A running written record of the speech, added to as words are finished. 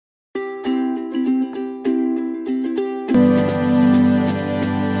Hi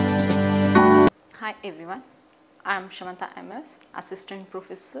everyone, I am Shamanta MS, Assistant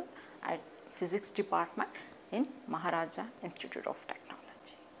Professor at Physics Department in Maharaja Institute of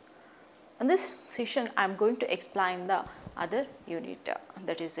Technology. In this session, I am going to explain the other unit,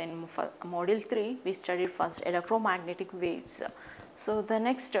 that is in module 3, we studied first electromagnetic waves. So, the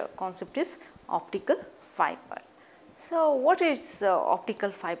next concept is optical fiber. So, what is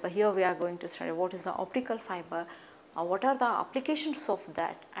optical fiber? Here we are going to study what is the optical fiber, what are the applications of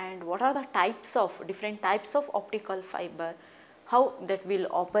that, and what are the types of different types of optical fiber, how that will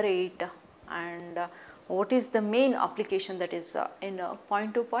operate, and what is the main application that is in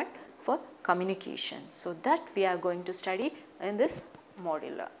point to point for communication. So, that we are going to study in this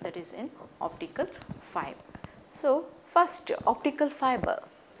module, that is in optical fiber. So, first optical fiber,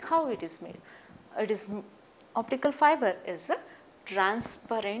 how it is made? It is optical fiber is a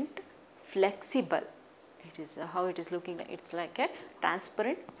transparent, flexible. It is how it is looking like. It is like a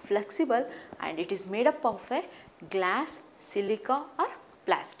transparent, flexible, and it is made up of a glass, silica or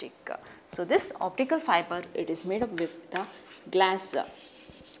plastic. So, this optical fiber, it is made up with the glass,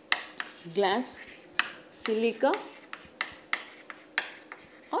 silica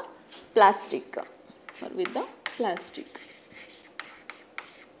or plastic, or with the plastic.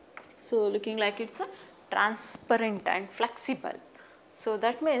 So, looking like it is a transparent and flexible. So,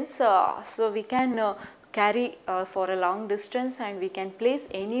 that means so we can carry for a long distance, and we can place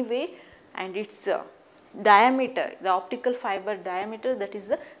any way, and its diameter, the optical fiber diameter, that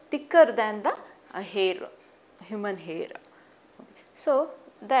is thicker than the hair, human hair. So,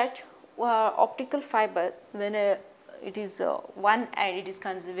 that optical fiber, when it is one end, it is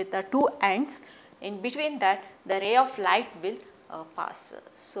considered with the two ends. In between that, the ray of light will pass.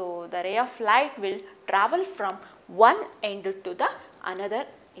 So, the ray of light will travel from one end to the another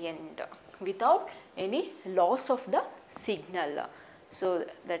end without any loss of the signal. So,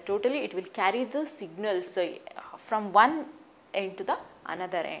 that totally it will carry the signals from one end to the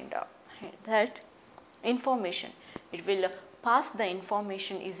another end. That information, it will pass the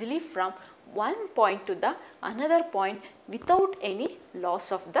information easily from one point to the another point without any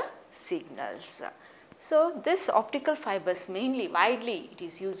loss of the signals. So, this optical fibers mainly widely it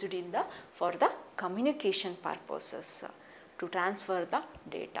is used in the for the communication purposes, to transfer the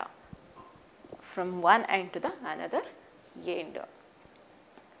data from one end to the another end.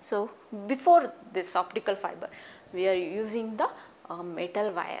 So, before this optical fiber, we are using the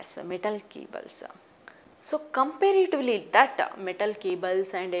metal wires, metal cables. So, comparatively that metal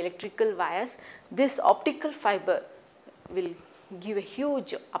cables and electrical wires, this optical fiber will give a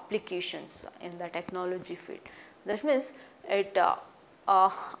huge applications in the technology field. That means it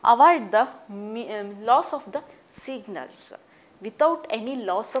avoid the loss of the signals. Without any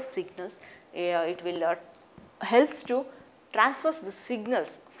loss of signals, it will helps to transfers the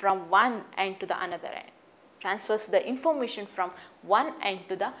signals from one end to the another end, transfers the information from one end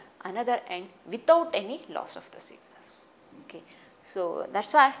to the another end without any loss of the signals. Okay. So, that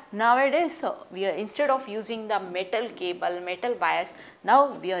is why nowadays we are, instead of using the metal cable, metal wires,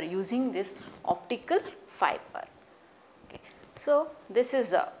 now we are using this optical fiber. Okay. So, this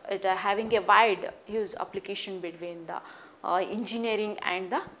is it having a wide use application between the engineering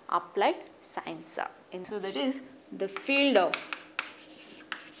and the applied science. And so, that is the field of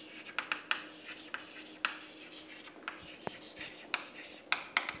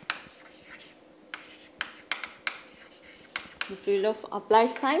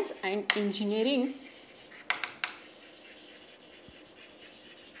applied science and engineering,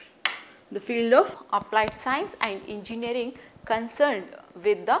 the field of applied science and engineering concerned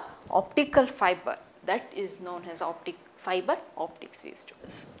with the optical fiber, that is known as fiber optics waves.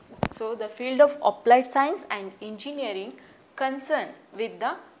 So, the field of applied science and engineering concerned with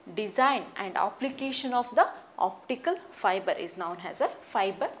the design and application of the optical fiber is known as a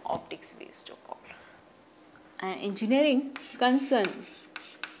fiber optics waves. And engineering concern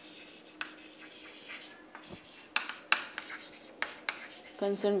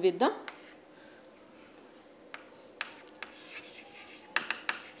with the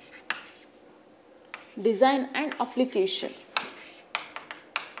design and application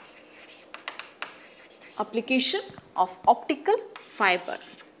of optical fiber.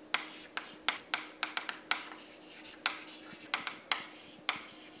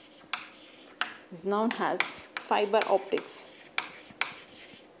 Is known as fiber optics.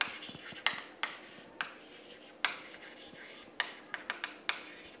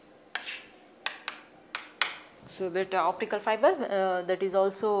 So, that optical fiber that is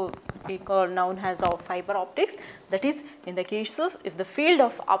also known as fiber optics, that is in the case of if the field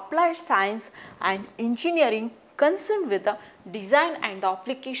of applied science and engineering concerned with the design and the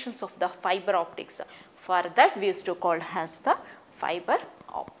applications of the fiber optics. For that we used to call as the fiber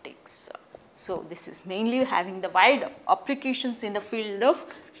optics. So, this is mainly having the wide applications in the field of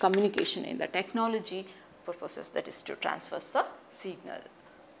communication in the technology purposes, that is to transfer the signal.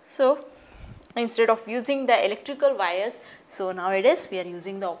 So, instead of using the electrical wires, so nowadays we are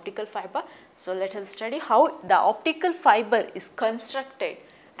using the optical fiber. So, let us study how the optical fiber is constructed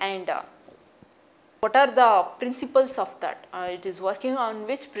and what are the principles of that, it is working on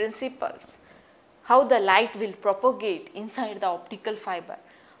which principles, how the light will propagate inside the optical fiber,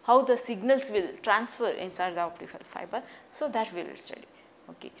 how the signals will transfer inside the optical fiber. So, that we will study.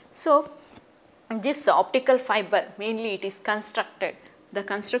 Okay. So, this optical fiber mainly it is constructed, the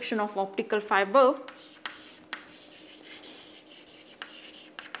construction of optical fiber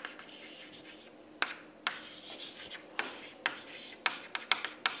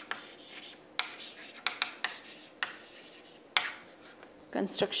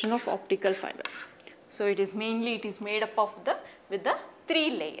construction of optical fiber. So, it is mainly it is made up of the with the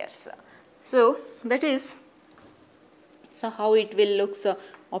 3 layers. So, that is, so how it will look, so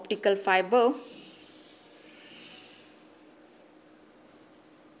optical fiber.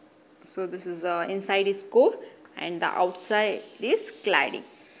 So, this is inside is core and the outside is cladding.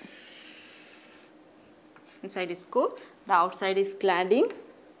 Inside is core, the outside is cladding.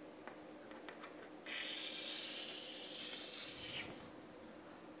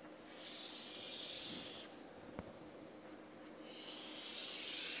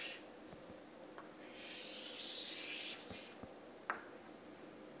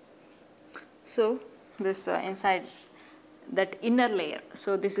 So, this inside that inner layer,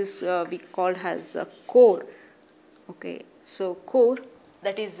 so this is we called as core. Okay. So, core,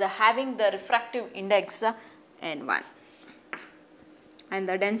 that is having the refractive index N1 and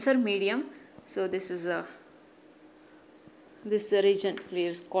the denser medium. So, this is this region we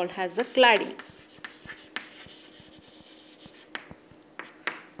is called as a cladding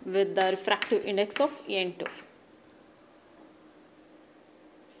with the refractive index of N2.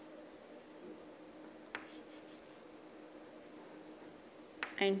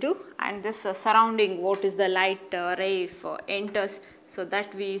 N2 and this surrounding, what is the light ray if enters, so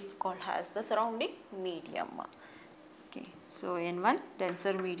that we is called as the surrounding medium. Okay. So, N1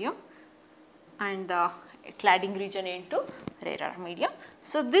 denser medium and the cladding region N2 rarer medium.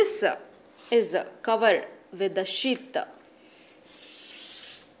 So, this is covered with the sheath.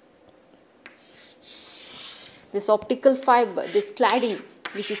 This optical fiber, this cladding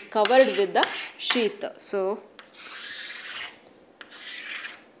which is covered with the sheath. So,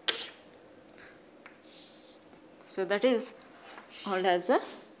 that is called as a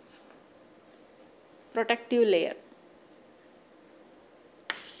protective layer.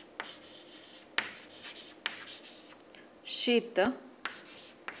 Sheath,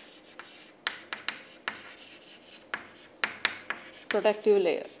 protective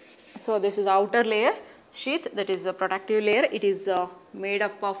layer. So, this is outer layer, sheath, that is a protective layer. It is made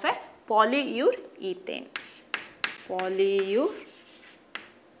up of a polyurethane.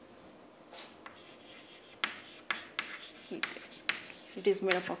 It is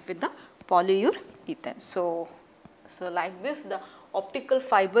made up of with the polyurethane. So, like this the optical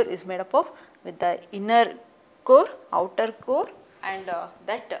fiber is made up of with the inner core, outer core and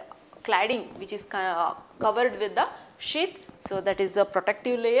that cladding which is covered with the sheath. So, that is a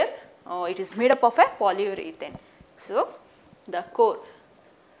protective layer, it is made up of a polyurethane. So, the core,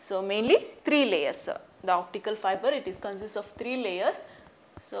 so mainly 3 layers, the optical fiber it is consists of 3 layers.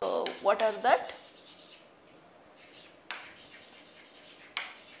 So, what are that?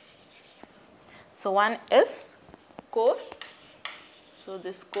 So, one is core. So,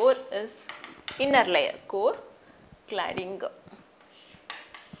 this core is inner layer, core, cladding.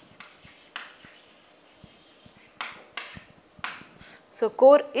 So,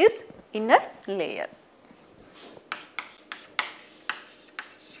 core is inner layer.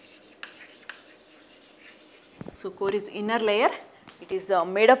 So, core is inner layer. It is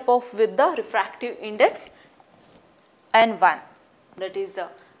made up of with the refractive index N1, that is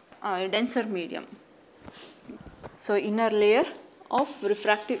denser medium. So, inner layer of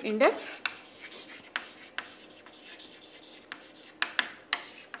refractive index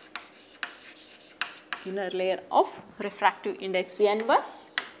N1.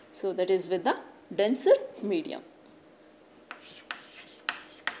 So, that is with the denser medium.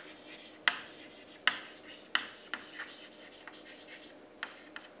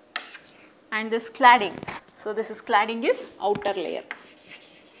 And this cladding, so this is cladding is outer layer.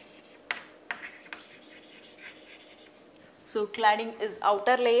 So, cladding is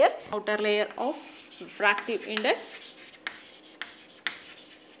outer layer of refractive index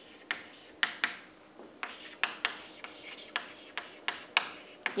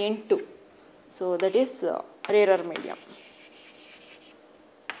N2. So that is rarer medium.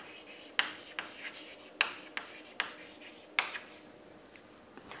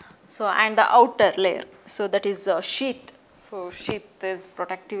 So and the outer layer, so that is sheath. So sheath is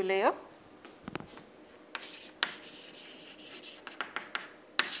protective layer.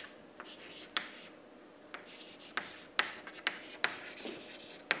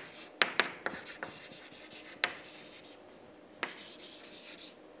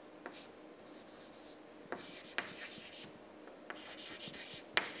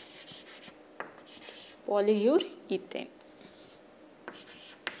 Polyurethane.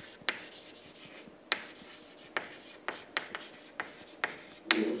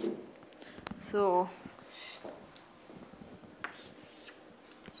 So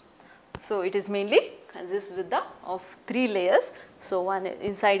it is mainly consists with the of 3 layers. So one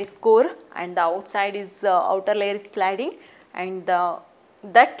inside is core and the outside is outer layer is cladding, and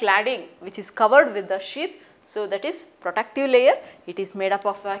that cladding which is covered with the sheath, so that is protective layer. It is made up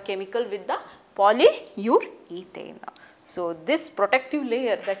of a chemical with the polyurethane. So this protective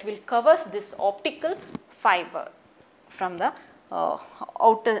layer that will covers this optical fiber from the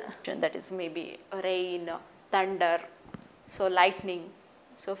outer, that is maybe rain, thunder, so lightning.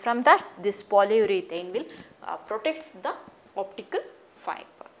 So from that this polyurethane will protects the optical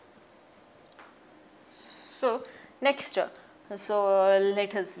fiber. So next,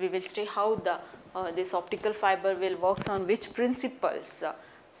 let us we will see how the this optical fiber will works on which principles.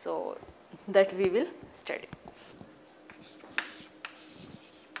 So that we will study.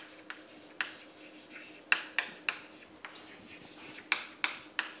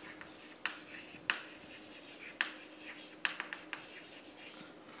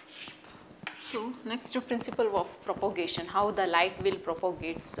 So next principle of propagation, how the light will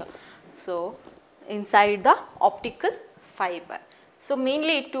propagate. So inside the optical fiber. So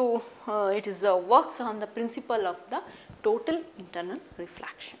mainly to it is works on the principle of the total internal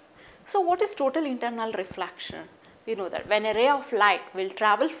reflection. So what is total internal reflection? We know that when a ray of light will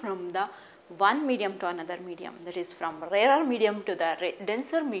travel from the one medium to another medium, that is from rarer medium to the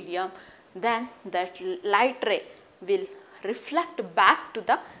denser medium, then that light ray will reflect back to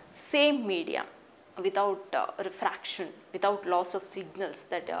the same medium without refraction, without loss of signals.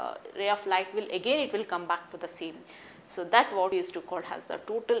 That ray of light will again it will come back to the same. So that what we used to call as the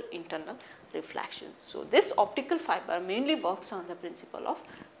total internal reflection. So this optical fiber mainly works on the principle of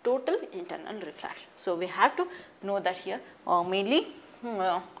total internal reflection. So we have to know that here mainly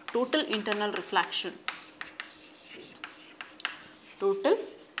total internal reflection, total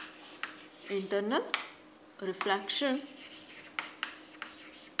internal reflection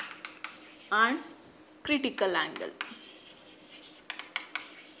and critical angle.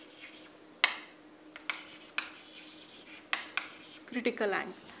 Critical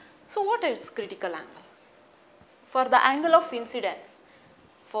angle. So what is critical angle? For the angle of incidence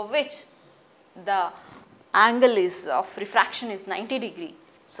for which the angle is of refraction is 90 degree.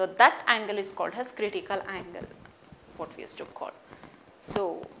 So that angle is called as critical angle, what we used to call.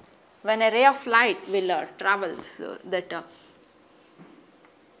 So when a ray of light will travels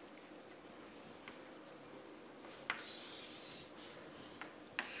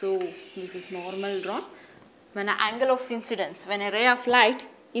so this is normal drawn. When an angle of incidence, when a ray of light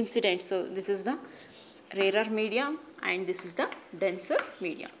incident, so this is the rarer medium and this is the denser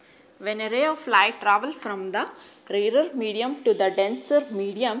medium. When a ray of light travel from the rarer medium to the denser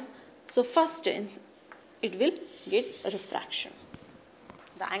medium, so first it will get refraction.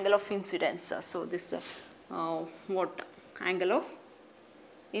 The angle of incidence, so this what angle of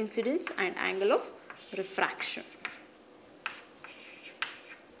incidence and angle of refraction.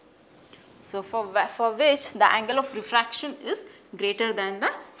 So for which the angle of refraction is greater than the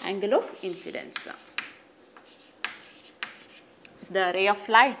angle of incidence. The ray of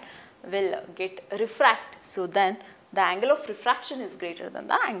light will get refract, so then the angle of refraction is greater than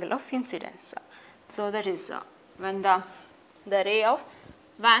the angle of incidence. So that is when the ray of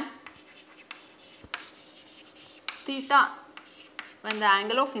when theta, when the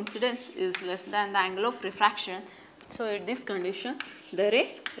angle of incidence is less than the angle of refraction, so at this condition the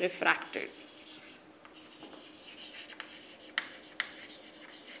ray refracted.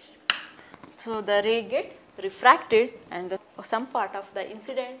 So the ray get refracted and some part of the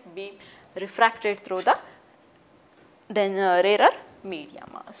incident beam refracted through the then rarer medium.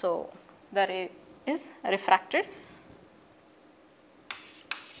 So the ray is refracted.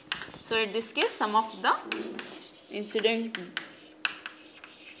 So in this case some of the incident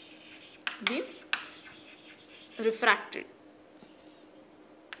beam refracted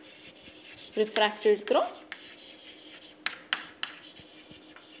through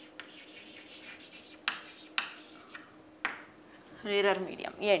rarer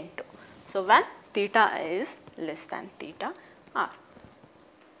medium N2. So, when theta is less than theta r.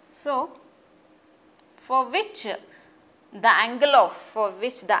 So, for which the angle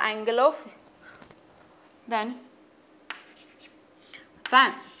of then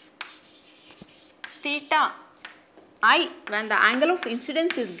when theta I, when the angle of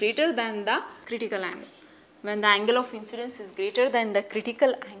incidence is greater than the critical angle, when the angle of incidence is greater than the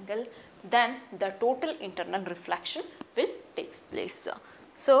critical angle, then the total internal reflection will take place.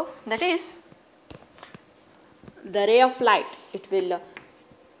 So, that is the ray of light, it will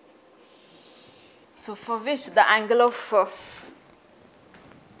so for which the angle of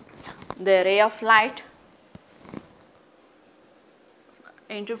the ray of light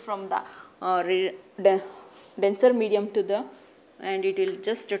enter from the denser medium to the, and it will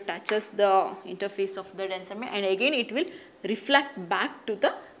just touches the interface of the denser medium, and again it will reflect back to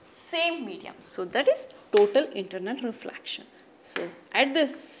the same medium. So, that is total internal reflection. So, at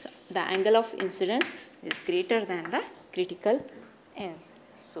this the angle of incidence is greater than the critical incidence.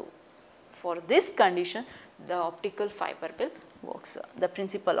 So, for this condition the optical fiber will works. The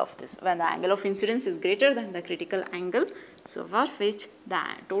principle of this, when the angle of incidence is greater than the critical angle, so for which the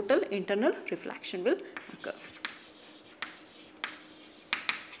total internal reflection will occur.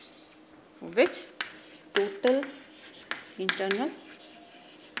 For which total internal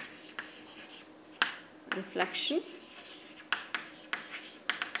reflection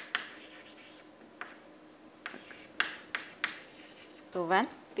so when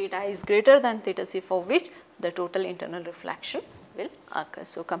theta is greater than theta c, for which the total internal reflection will occur.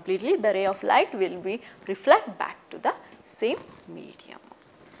 So, completely the ray of light will be reflect back to the same medium.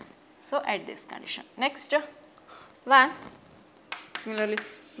 So, at this condition. Next, similarly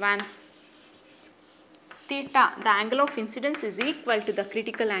when theta, the angle of incidence is equal to the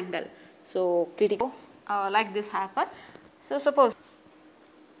critical angle. So, critical like this happen. So, suppose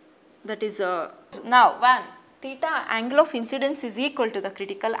that is now when theta angle of incidence is equal to the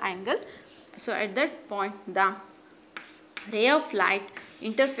critical angle. So, at that point the ray of light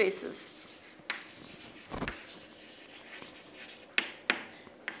interface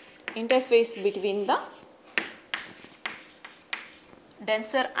between the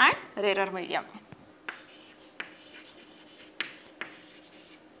denser and rarer medium.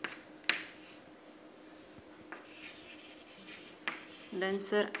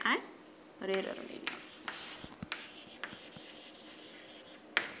 Denser and rarer medium.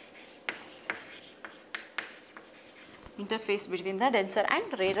 Interface between the denser and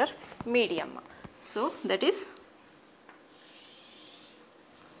rarer medium. So, that is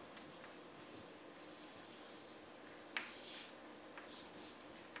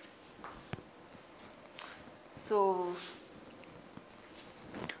so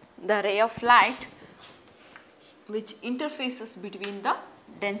the ray of light which interfaces between the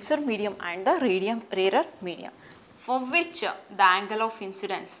denser medium and the rarer medium, for which the angle of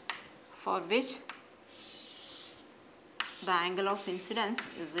incidence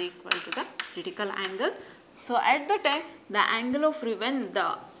is equal to the critical angle. So, at the time the angle of when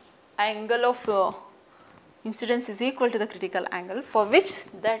the angle of incidence is equal to the critical angle, for which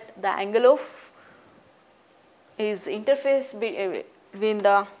that the angle of is interface between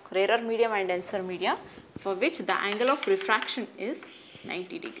the rarer medium and denser medium, for which the angle of refraction is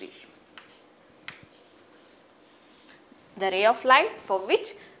 90 degree. The ray of light for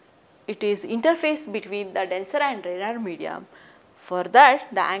which it is interface between the denser and rarer medium, for that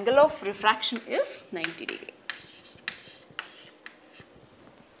the angle of refraction is 90 degree.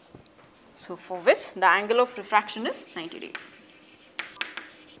 So, for which the angle of refraction is 90 degree.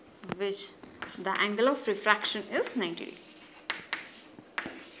 Which the angle of refraction is 90 degree.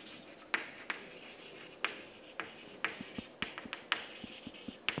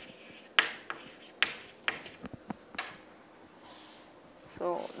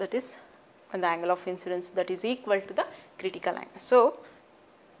 So, that is when the angle of incidence that is equal to the critical angle. So,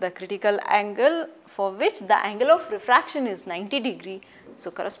 the critical angle for which the angle of refraction is 90 degree. So,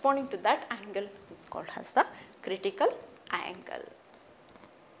 corresponding to that angle is called as the critical angle.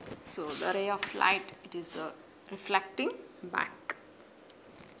 So, the ray of light, it is reflecting back.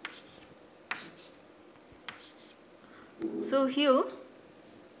 So, here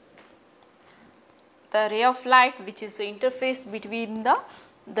the ray of light which is the interface between the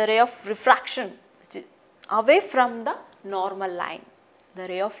ray of refraction which is away from the normal line. The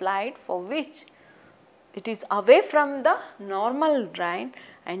ray of light for which it is away from the normal line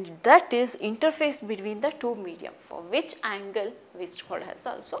and that is interface between the two medium, for which angle we is called as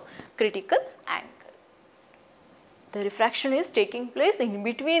also critical angle. The refraction is taking place in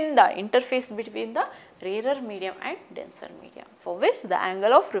between the interface between the rarer medium and denser medium, for which the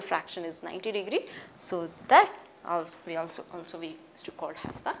angle of refraction is 90 degree. So, that we used to call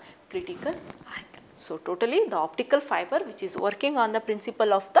as the critical angle. So, totally the optical fiber which is working on the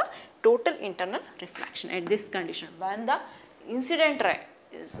principle of the total internal reflection at this condition, when the incident ray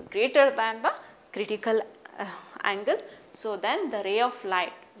is greater than the critical angle. So, then the ray of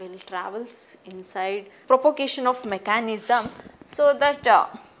light will travels inside propagation of mechanism. So, that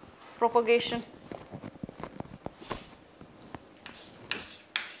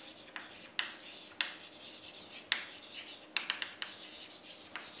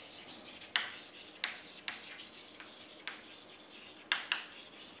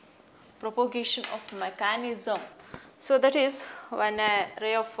propagation of mechanism. So, that is when a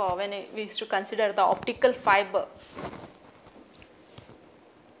ray of we used to consider the optical fiber.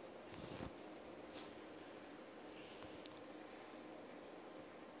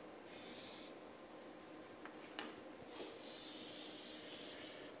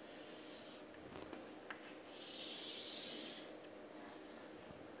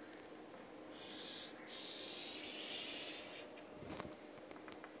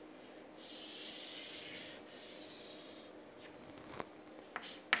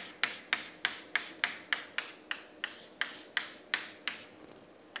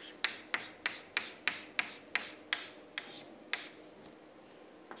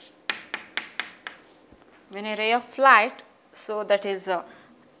 When a ray of light, so that is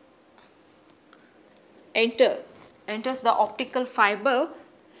enters the optical fiber,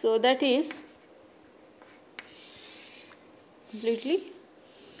 so that is completely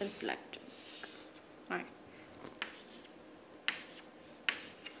reflected. Right.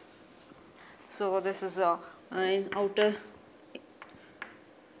 So, this is in outer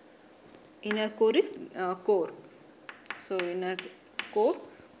inner core is core. So, inner core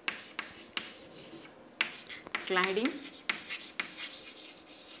cladding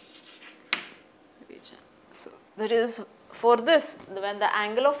region. So, that is for this, when the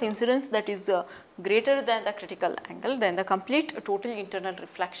angle of incidence that is greater than the critical angle, then the complete total internal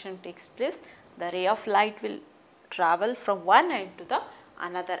reflection takes place. The ray of light will travel from one end to the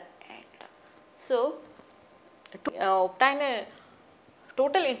another end. So, to obtain a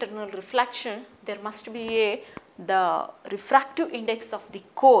total internal reflection, there must be the refractive index of the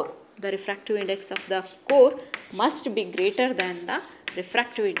core. The refractive index of the core must be greater than the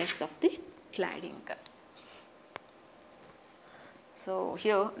refractive index of the cladding. So,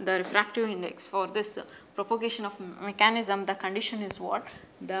 here the refractive index for this propagation of mechanism, the condition is what?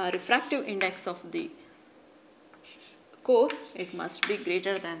 The refractive index of the core, it must be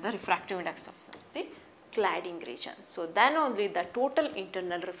greater than the refractive index of the cladding region. So, then only the total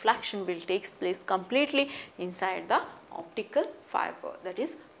internal reflection will takes place completely inside the optical fiber, that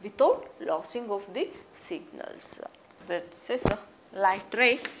is without losing of the signals. That is a light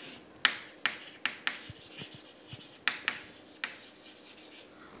ray.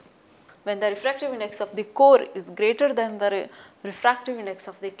 When the refractive index of the core is greater than the refractive index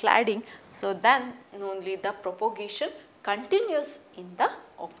of the cladding, so then only the propagation continues in the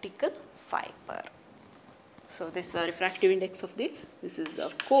optical fiber. So, this refractive index of this is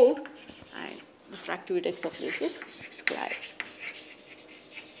a core, and refractive index of this is cladding.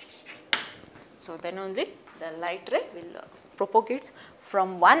 So, then only the light ray will propagates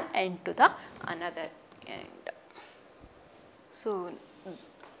from one end to the another end. So,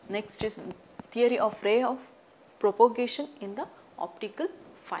 next is theory of ray of propagation in the optical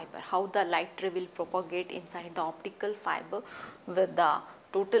fiber. How the light ray will propagate inside the optical fiber with the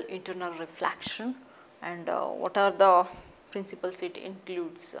total internal reflection, and what are the principles it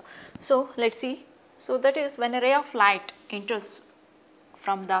includes. So, let us see. So, that is when a ray of light enters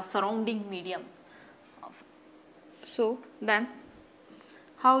from the surrounding medium. So, then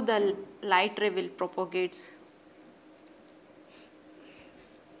how the light ray will propagates.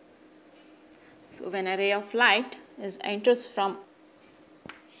 So, when a ray of light enters from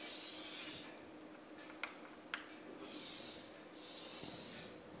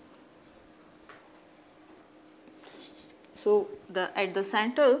at the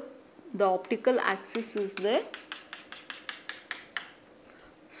center the optical axis is there.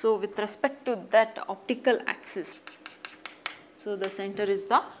 So, with respect to that optical axis, so the center is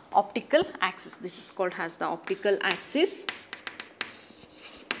the optical axis, this is called as the optical axis.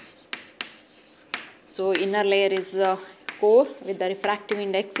 So, inner layer is core with the refractive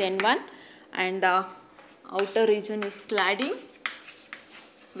index N1, and the outer region is cladding.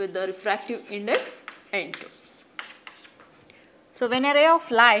 with the refractive index N2. So when a ray of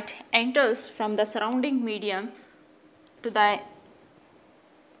light enters from the surrounding medium to the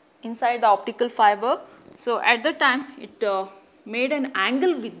inside the optical fiber, so at the time it made an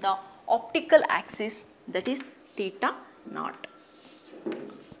angle with the optical axis, that is theta naught.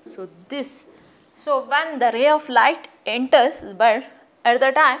 So when the ray of light enters, but at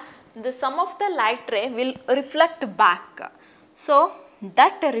the time the some of the light ray will reflect back. So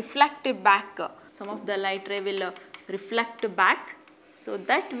that reflected back, some of the light ray will reflect back, so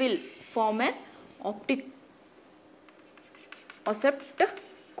that will form an accept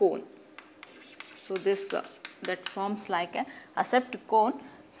cone. So this that forms like an accept cone.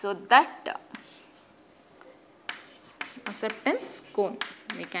 So that acceptance cone,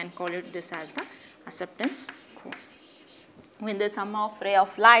 we can call it this as the acceptance cone. When the sum of ray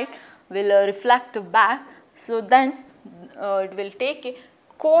of light will reflect back, so then it will take a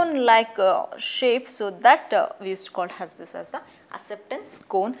cone like shape, so that we used to call as this as the acceptance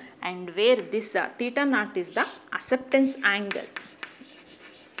cone, and where this theta naught is the acceptance angle,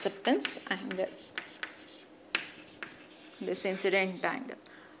 this incident angle.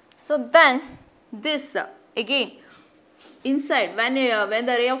 So then this again inside, when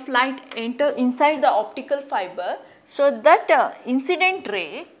the ray of light enter inside the optical fiber, so that incident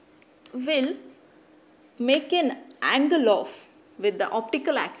ray will make an angle of with the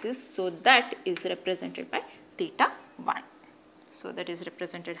optical axis, so that is represented by theta 1. So that is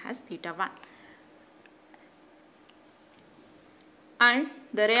represented as theta 1. And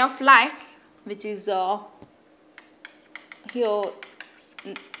the ray of light which is here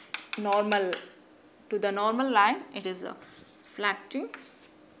normal to the normal line, it is reflecting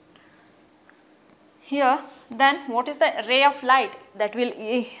here. Then what is the ray of light that will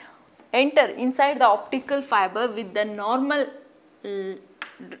enter inside the optical fiber with the normal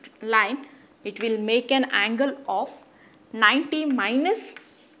line? It will make an angle of 90 minus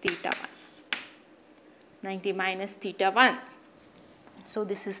theta 1. 90 minus theta 1. So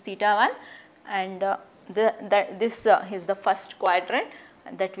this is theta 1, and this is the first quadrant,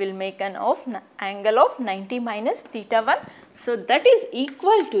 that will make an angle of 90 minus theta 1. So that is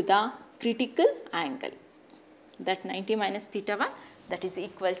equal to the critical angle. That 90 minus theta 1, that is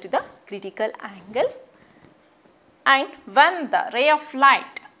equal to the critical angle. And when the ray of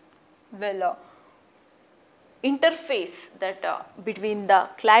light will interface that between the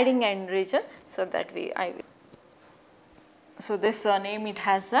cladding and region, so that so this name it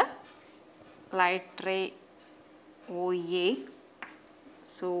has a light ray OA.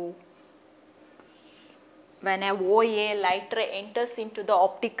 So when a OA light ray enters into the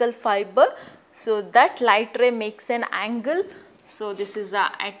optical fiber, so that light ray makes an angle. So this is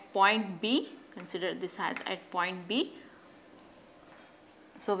at point B, consider this as at point B.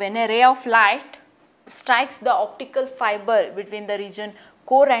 So when a ray of light strikes the optical fiber between the region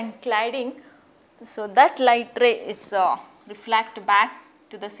core and cladding, so that light ray is reflect back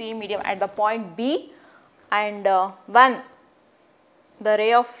to the same medium at the point B, and when the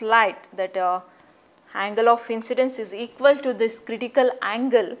ray of light, that angle of incidence is equal to this critical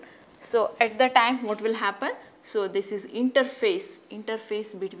angle, so at the time what will happen? So this is interface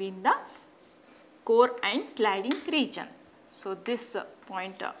between the core and cladding region. So this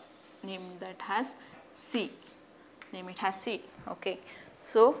point name that has C, name it has C. Okay.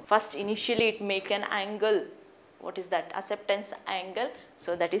 So first initially it make an angle, what is that? Acceptance angle,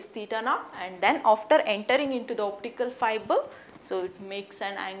 so that is theta naught, and then after entering into the optical fiber, so it makes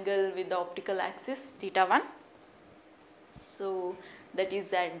an angle with the optical axis theta 1. So that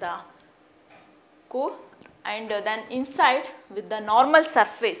is at the core, and then inside with the normal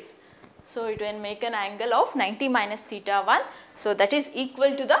surface, so it will make an angle of 90 minus theta 1. So that is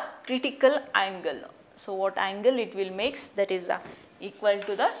equal to the critical angle. So what angle it will makes? That is equal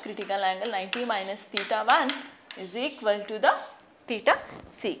to the critical angle. 90 minus theta 1 is equal to the theta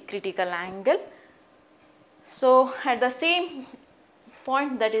C, critical angle. So at the same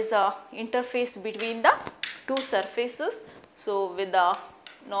point, that is a interface between the two surfaces. So with the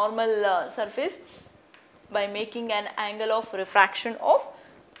normal surface, by making an angle of refraction of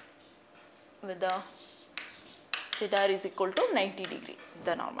with the theta is equal to 90 degree,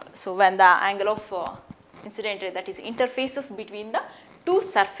 the normal. So when the angle of incident ray, that is interfaces between the two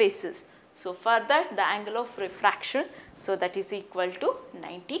surfaces, so for that the angle of refraction, so that is equal to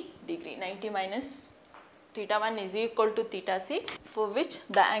 90 degree. 90 minus theta 1 is equal to theta C, for which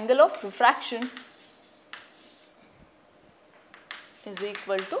the angle of refraction is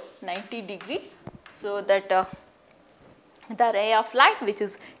equal to 90 degree. So that the ray of light which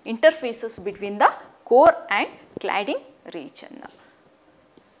is interfaces between the core and cladding region.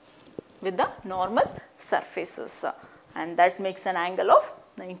 with the normal surfaces, and that makes an angle of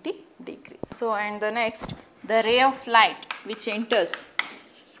 90 degree. So, and the next, the ray of light which enters,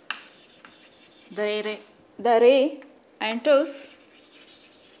 the ray enters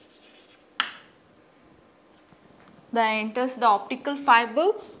the optical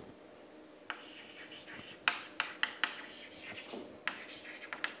fiber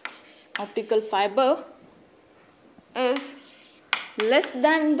is less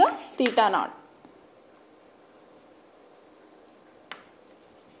than the theta naught.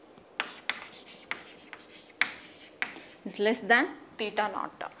 Is less than theta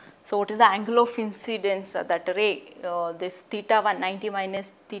naught. So, what is the angle of incidence that ray, this theta 1, 90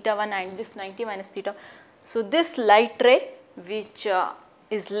 minus theta 1 and this 90 minus theta. So, this light ray which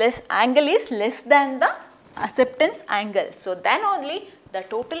angle is less than the acceptance angle. So, then only the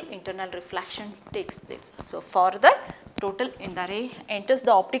total internal reflection takes place. So, for the total in the ray enters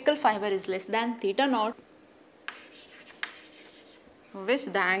the optical fiber is less than theta naught, which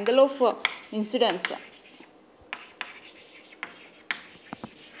the angle of incidence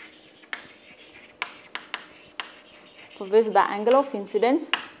for which the angle of incidence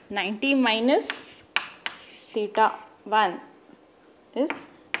 90 minus theta 1 is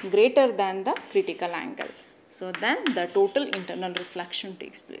greater than the critical angle. So, then the total internal reflection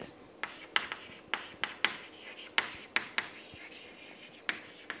takes place.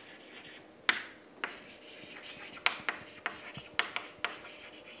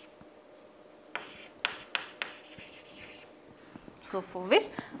 So, for which,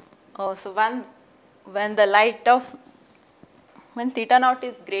 so when the light of, when theta naught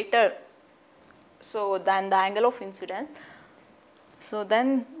is greater, so than the angle of incidence, so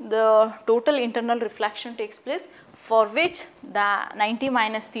then the total internal reflection takes place, for which the 90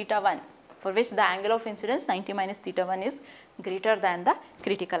 minus theta 1, for which the angle of incidence 90 minus theta 1 is greater than the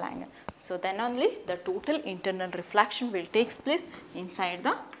critical angle. So, then only the total internal reflection will takes place inside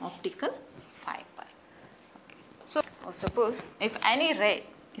the optical fiber. Okay. So, suppose if any ray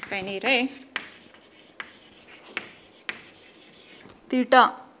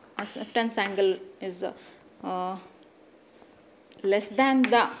theta acceptance angle is less than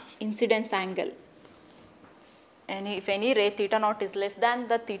the incidence angle, and if any ray theta naught is less than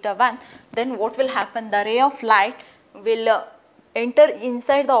the theta 1, then what will happen? The ray of light will enter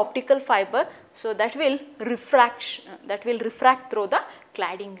inside the optical fiber, so that will refract through the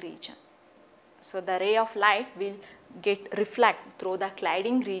cladding region. So, the ray of light will get reflect through the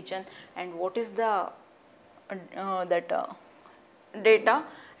cladding region, and what is the data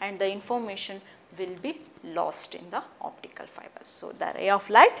and the information will be lost in the optical fibers. So, the ray of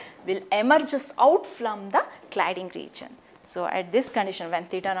light will emerges out from the cladding region. So, at this condition, when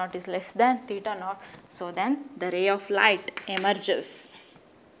theta naught is less than theta naught, so then the ray of light emerges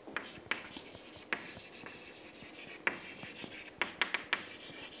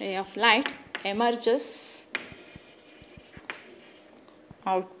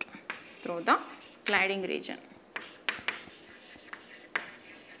out through the cladding region.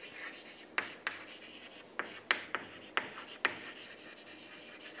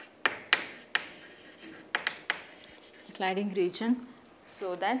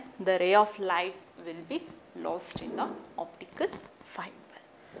 So, then the ray of light will be lost in the optical fiber.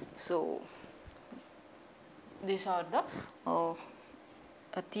 So, these are the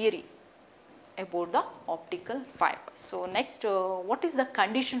a theory about the optical fiber. So, next what is the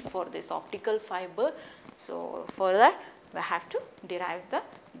condition for this optical fiber? So, for that we have to derive the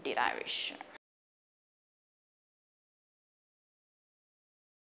derivation.